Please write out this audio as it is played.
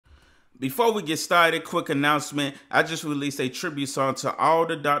Before we get started, quick announcement. I just released a tribute song to all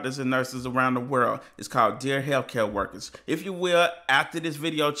the doctors and nurses around the world. It's called Dear Healthcare Workers. If you will, after this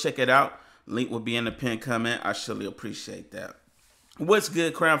video, check it out. Link will be in the pinned comment. I surely appreciate that. What's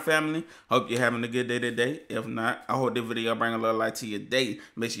good, Crown family? Hope you're having a good day today. If not, I hope this video bring a little light to your day.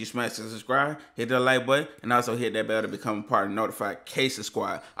 Make sure you smash the subscribe, hit that like button, and also hit that bell to become a part of the notification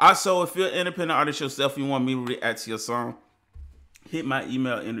squad. Also, if you're an independent artist yourself, you want me to react to your song, hit my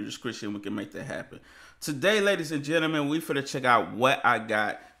email in the description. We can make that happen. Today, ladies and gentlemen, we finna check out What I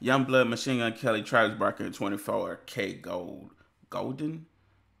Got. Yungblud, Machine Gun Kelly, Travis Barker, and 24K Golden.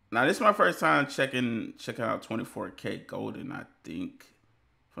 Now, this is my first time checking out 24K Golden, I think,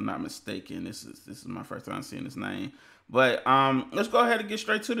 if I'm not mistaken. This is my first time seeing his name. But let's go ahead and get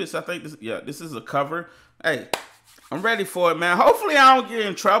straight to this. I think this is a cover. Hey, I'm ready for it, man. Hopefully I don't get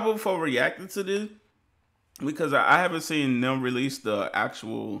in trouble for reacting to this, because I haven't seen them release the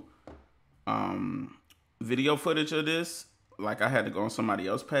actual video footage of this. Like, I had to go on somebody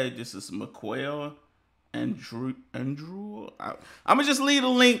else's page. This is McQuail. Andrew. I'm gonna just leave a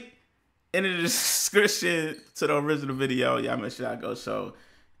link in the description to the original video. Y'all make sure I go show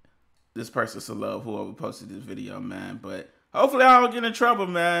this person some love, whoever posted this video, man. But hopefully I don't get in trouble,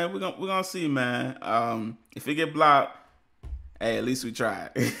 man. We're gonna see, man. If it get blocked, hey, at least we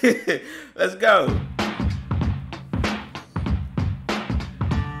tried. Let's go.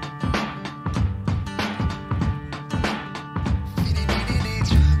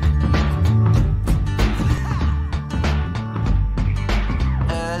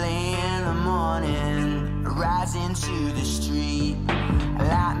 Into the street,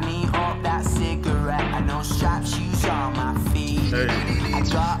 light me up that cigarette. I know strap shoes on my feet. Hey. I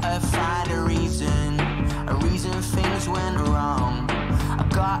gotta find a reason things went wrong. I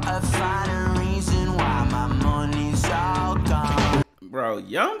gotta find a reason why my money's all gone. Bro,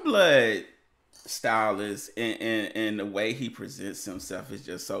 Yungblud style is in the way he presents himself is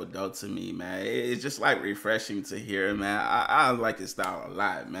just so dope to me, man. It's just like refreshing to hear, man. I like his style a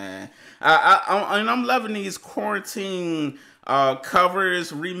lot, man. I'm loving these quarantine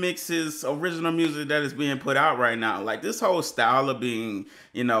covers, remixes, original music that is being put out right now. Like, this whole style of being,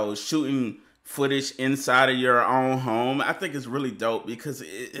 you know, shooting footage inside of your own home, I think it's really dope, because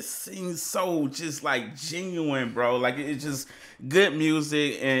it seems so just like genuine, bro. Like, it's just good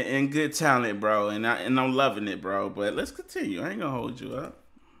music and good talent, bro. And I'm loving it, bro. But let's continue. I ain't gonna hold you up.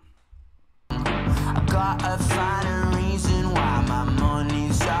 I gotta find a reason why my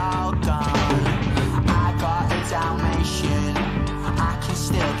money's all gone. I got a Dalmatian, I can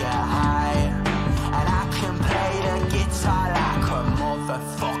still get high, and I can play the guitar like a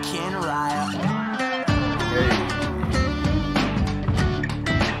motherfucking riot.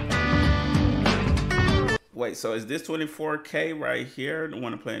 Wait, so is this 24K right here, the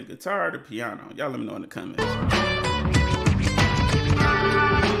one playing guitar or the piano? Y'all let me know in the comments. Well,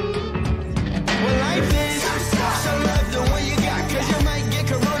 life is so love the one you got, 'cause you might get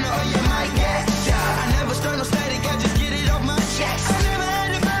corona or you might get shot. I never start no static, I just get it off my chest. I never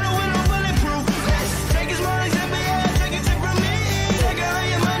had a battle with no bulletproof vest. Take as much as me, take it from me. Take all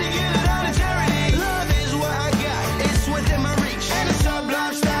your money, get it out of charity. Love is what I got, it's within my reach. And the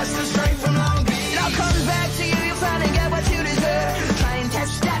Sublime starts to straight from Long Beach. It all comes back to you, you finally get what you deserve. Try and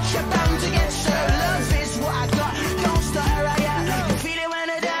catch that, you're bound to get served. Love is what I got, don't stutter, I got. You feel it when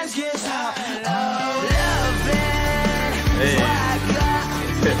the dance gets hot.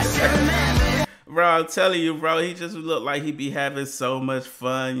 Bro, I'm telling you, bro, he just looked like he be having so much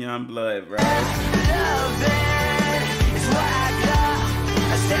fun, Yungblud, bro. Let's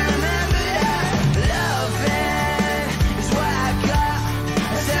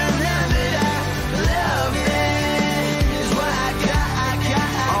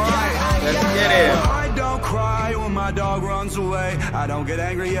get it. I don't cry when my dog runs away. I don't get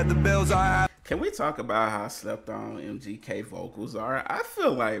angry at the bills I have. Can we talk about how slept on MGK vocals are? I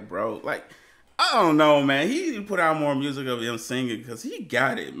feel like, bro, like, I don't know, man. He need to put out more music of him singing, because he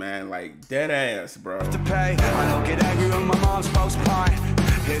got it, man. Like, dead ass, bro. To pay. I don't get angry when my mom's postpone.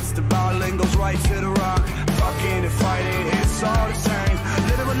 Hits the bottle and goes right to the rock. Fucking and fighting, it's all the same.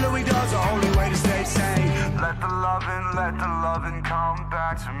 Living with Louis does the only way to stay sane. Let the loving come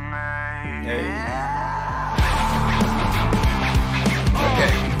back to me. Hey.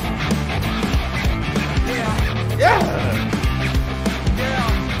 Okay. Yeah.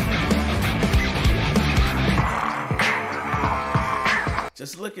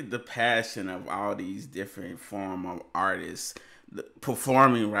 Just look at the passion of all these different form of artists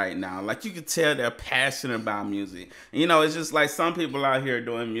performing right now. Like, you can tell they're passionate about music. You know, it's just like some people out here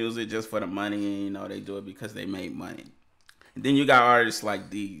doing music just for the money, and, you know, they do it because they make money. And then you got artists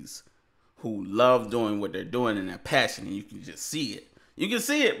like these who love doing what they're doing and they're passionate. You can just see it. You can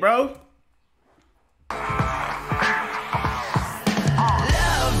see it, bro.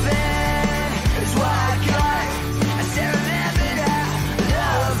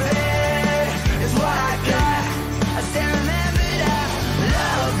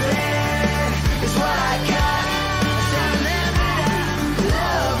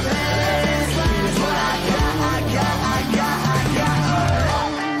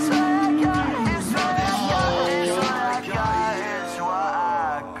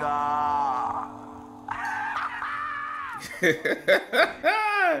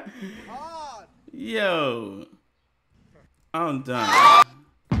 Yo, I'm done.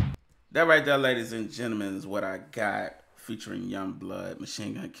 That right there, ladies and gentlemen, is what I got, featuring Yungblud,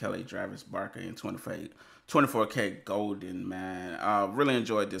 Machine Gun Kelly, Travis Barker, and 24K Golden, man. I really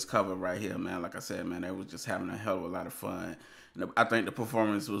enjoyed this cover right here, man. Like I said, man, they was just having a hell of a lot of fun. And I think the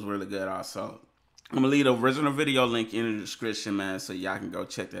performance was really good also. I'm going to leave the original video link in the description, man, so y'all can go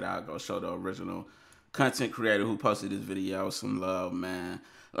check that out. Go show the original content creator who posted this video some love, man.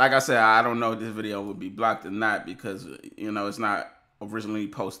 Like I said, I don't know if this video would be blocked or not because, you know, it's not originally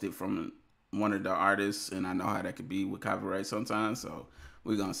posted from one of the artists, and I know how that could be with copyright sometimes, so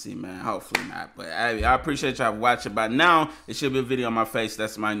we're gonna see, man. Hopefully not. But hey, I appreciate y'all watching. By now, it should be a video on my face.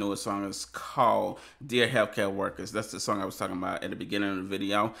 That's my newest song. It's called Dear Healthcare Workers. That's the song I was talking about at the beginning of the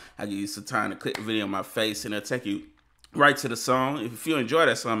video. I give you some time to click the video on my face, and it'll take you right to the song. If you enjoy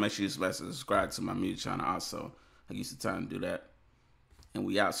that song, make sure you subscribe to my music channel also. I give you some time to do that. And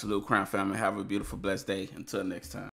we out. Salute, Crown Family. Have a beautiful, blessed day. Until next time.